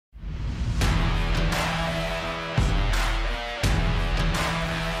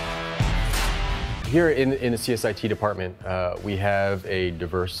Here in the CSIT department, we have a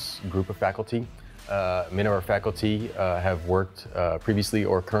diverse group of faculty. Many of our faculty have worked previously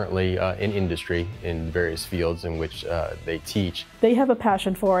or currently in industry in various fields in which they teach. They have a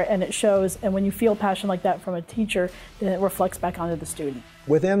passion for it and it shows, and when you feel passion like that from a teacher, then it reflects back onto the student.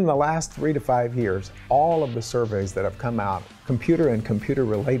 Within the last 3 to 5 years, all of the surveys that have come out, computer and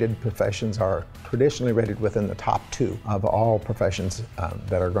computer-related professions are traditionally rated within the top 2 of all professions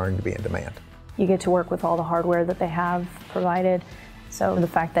that are going to be in demand. You get to work with all the hardware that they have provided, so the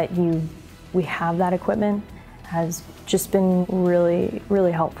fact that we have that equipment has just been really,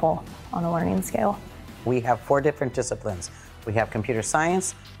 really helpful on a learning scale. We have 4 different disciplines. We have computer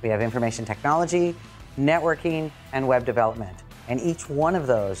science, we have information technology, networking, and web development. And each one of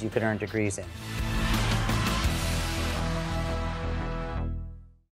those you can earn degrees in.